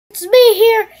It's me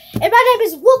here, and my name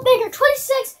is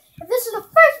Wolfmaker26, and this is the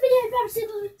first video you've ever seen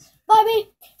by me.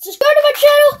 Subscribe to my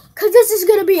channel, because this is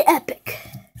going to be epic.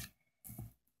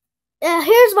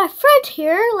 Here's my friend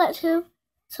here. Let him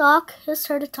talk. His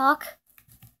turn to talk.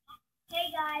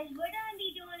 Hey guys, we're going to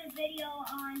be doing a video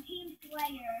on Team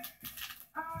Slayer.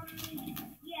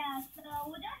 Yeah, so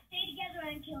we're going to stay together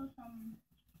and kill some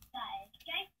guys,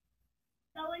 okay?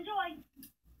 So enjoy.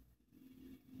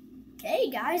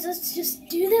 Okay, guys, let's just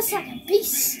do this like a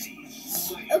beast.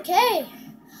 Okay.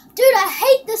 Dude, I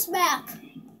hate this map.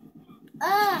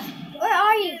 Where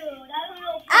are you?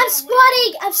 I'm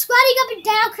squatting up and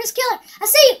down, Chris Killer. I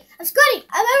see you. I'm squatting.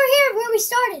 I'm over here where we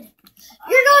started.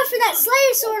 You're going for that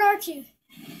Slayer sword, aren't you?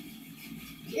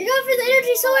 You're going for the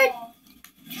energy sword?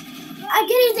 I'm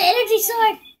getting the energy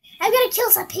sword. I'm gonna kill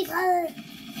some people. I'm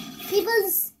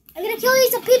gonna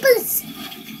kill some peoples.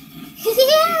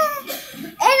 Yeah.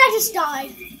 And I just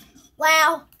died.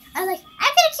 Wow. I was like,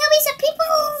 I'm gonna kill me some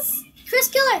peoples.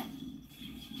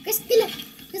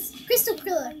 Crystal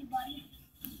Killer.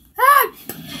 Ah!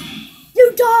 You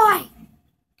die.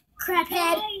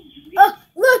 Craphead. Oh,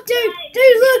 look, dude.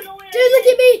 Dude, look. Dude, look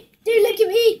at me. Dude, look at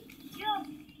me. Yo,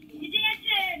 you're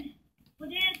dancing. We're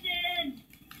dancing.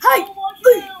 Hi.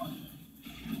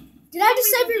 Did I just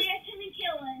save your... Dancing and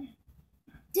killing.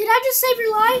 Did I just save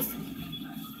your life?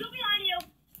 Still behind you.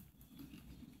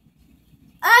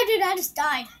 Oh, dude, I just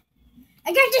died.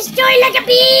 I got destroyed like a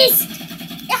beast.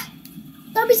 Yeah.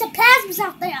 There'll be some plasmas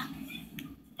out there.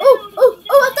 Oh,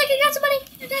 I think I got somebody.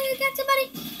 Am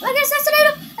I gonna assassinate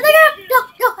him?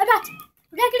 No, I'm not.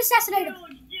 We're not gonna assassinate him.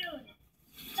 Dude.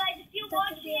 Guys, if you're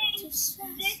watching, this is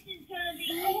gonna be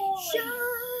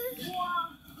holy. Wow.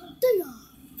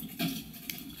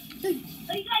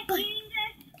 Are you guys seeing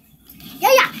this?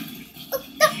 Yeah. Oh,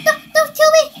 no, don't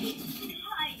kill me.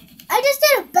 Hi. I just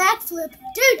did a backflip.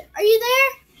 Dude, are you there?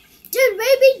 Dude,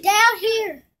 maybe down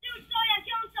here. Dude, sorry, I'm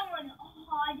killing someone.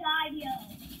 Oh, I died, yo.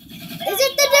 Is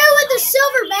it the dude with the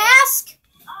silver mask?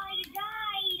 I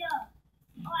died.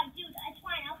 Oh, dude, that's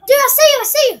fine. I'll come Dude, I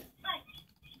see you.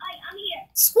 I'm here.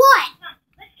 Squat. Come on,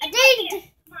 let's I camp right did. here.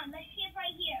 Come on, let's camp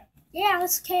right here. Yeah,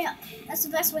 let's camp. That's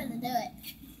the best way to do it.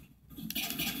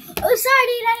 Oh, sorry,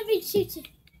 dude. I didn't mean to shoot you.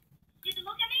 Did you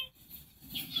look at me?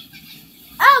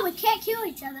 Oh, we can't kill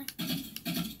each other.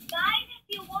 Guys, if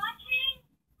you're watching,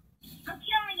 I'm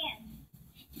killing him.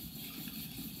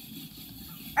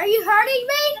 Are you hurting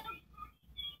me?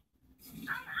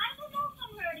 I don't know if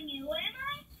I'm hurting you, am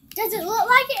I? Does it look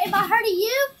like it? Am I hurting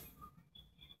you?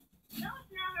 No,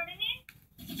 it's not hurting me.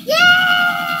 Yeah!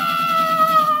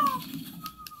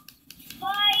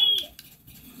 Bye,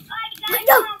 guys.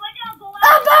 No. Come on, let's all go out.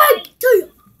 I'm back to you.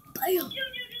 Bam. Do,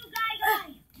 guy.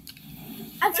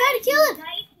 I'm trying to kill him.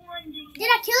 Nice one, dude. Did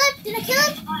I kill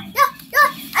him? Bye. No.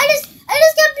 I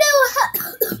just got blue.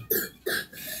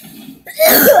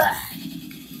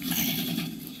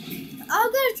 I'm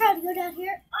gonna try to go down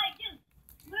here. Alright, dude.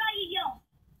 Where are you, yo?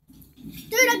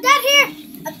 Dude, I'm down here.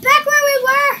 I'm back where we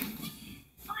were.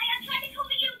 I'm trying to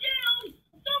cover you, dude.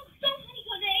 So many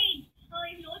grenades. I don't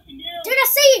even know what to do. Dude, I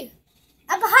see you.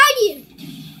 I'm behind you.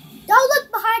 Don't look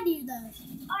behind you, though.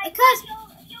 Alright, Because...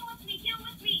 kill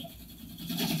with me.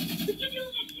 We can do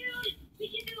this, dude. We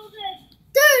can do this.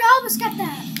 Dude, I almost got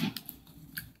that.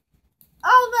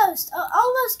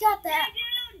 Almost got that.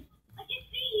 Hey, dude. I can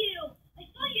see you. I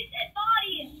saw your dead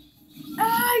body.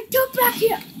 Get back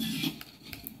here.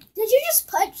 Did you just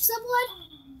punch someone?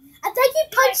 I think you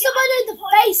punched someone in the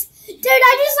face. Dude,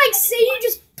 I just see you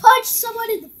just punch someone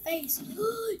in the face.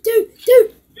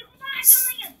 Dude.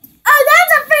 Oh,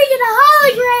 that's a freaking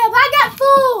hologram. I got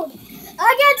fooled.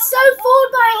 I got so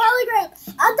fooled by a hologram.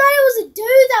 I thought it was a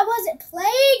dude that wasn't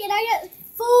playing, and I got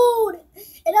fooled.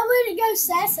 And I went to go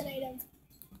assassinate him.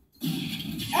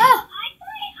 Oh, I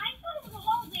thought it was a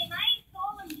hologram. I saw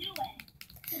him do it.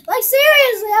 like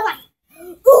seriously, I'm like,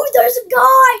 ooh, there's a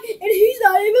guy, and he's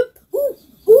not even,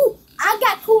 ooh, I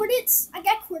got coordinates. I'm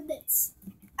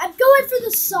going for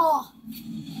the saw.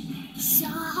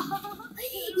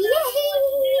 Yay!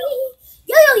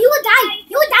 Yo, you would die,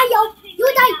 yo.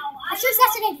 I should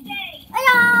assassinate you.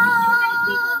 Hello!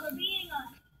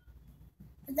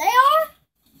 They are?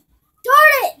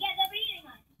 Darn it! Yeah, they're beating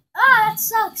us. Oh, that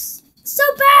sucks. So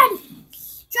bad.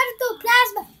 Try to throw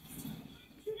plasma.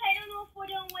 Dude, I don't know if we're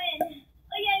gonna win.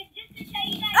 Oh yeah, just to tell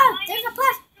you guys. Oh, there's a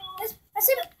plasma. I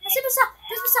see my saw.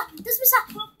 This my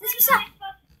saw.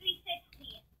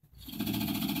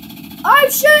 I'm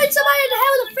shooting somebody in the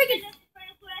head with a freaking...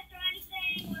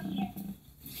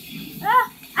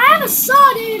 I have a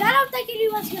saw, dude. I don't think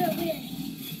anyone's gonna win.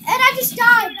 And I just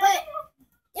died, but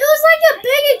it was like a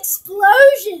big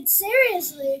explosion.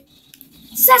 Seriously.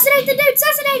 Assassinate the dude!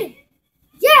 Assassinate him!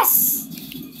 Yes!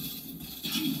 Who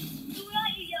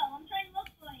are you, yo? I'm trying to look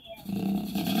for you.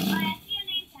 Oh, I see your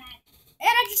name tag. And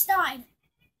I just died.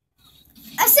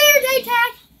 I see your name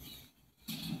tag.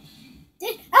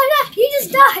 Oh no, you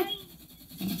just died.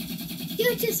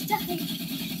 You just died.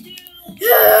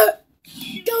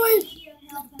 Go in.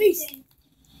 Beast.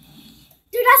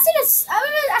 Dude,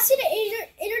 I see the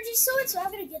energy sword, so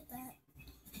I'm gonna get that.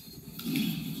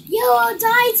 Yo,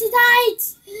 die tonight!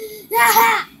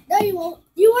 No, you won't.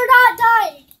 You are not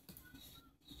dying.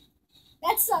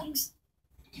 That sucks.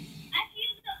 I'm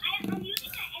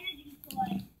using the energy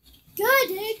sword. Good,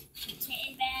 dude.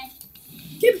 Okay, man.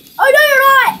 Oh no, you're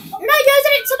not. You're not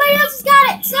using it. Somebody else has got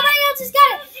it. Somebody else has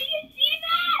got it. Did you see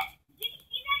that? Did you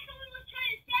see that? Someone was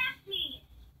trying to stab me.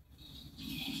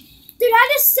 Dude, I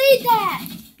just see that.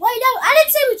 Wait, no, I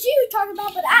didn't see what you were talking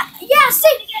about, but I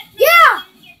see. Yeah.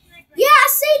 Yeah, I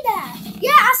see that.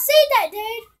 Yeah, I see that,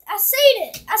 dude. I seen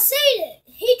it. I seen it.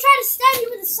 He tried to stab you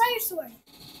with a Slayer sword.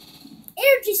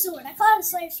 Energy sword. I call it a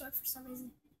Slayer sword for some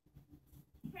reason.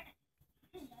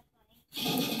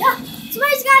 Yeah,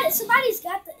 somebody's got it. Somebody's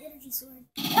got the energy sword.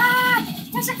 Dude,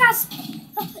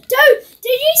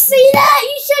 did you see that?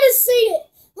 You should have seen it.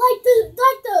 Like the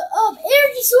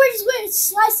energy sword just went and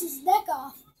sliced his neck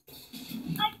off.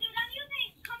 Dude, I'm using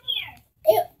it. Come here.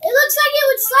 It looks like it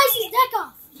would slice his neck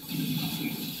off.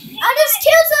 I just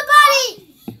killed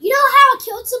somebody. You know how I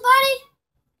killed somebody?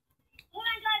 Oh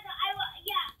my God,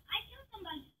 I killed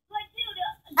somebody. But dude,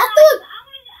 I thought.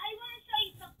 I want to show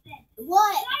you something.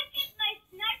 What? Should I pick my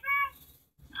sniper?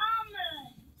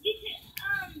 You should,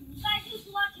 guys who's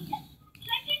watching this. Should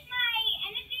I pick my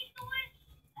energy sword,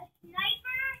 a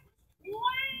sniper, or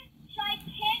should I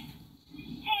pick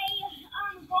a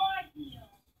guard here?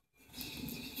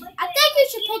 I think you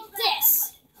should pick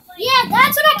this. Yeah,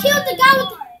 that's what I killed the guy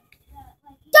with the...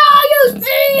 Die, you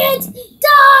idiots!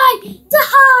 Die!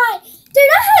 Die! Dude,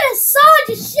 I had a saw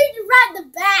just shooting right in the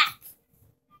back.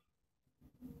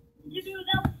 Dude,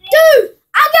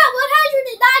 I got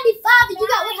 195 and you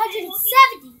got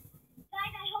 170.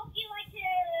 Guys, I hope you liked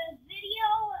the video,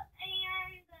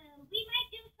 and we might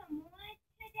do some more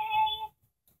today.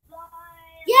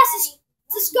 Yeah,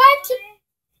 subscribe to...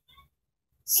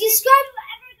 Subscribe... If you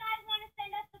ever guys want to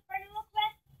send us a friend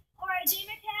request or a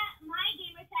gamer tag, my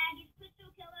gamer tag is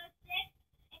CrystalKiller6,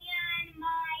 and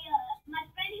my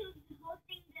friend who's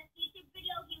hosting this YouTube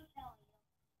video, he will tell you.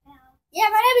 Yeah,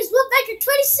 my name is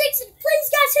WiltMaker26, and please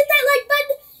guys hit that like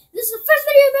button. This is the first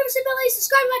video I've ever seen.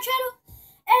 Subscribe to my channel,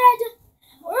 and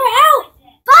we're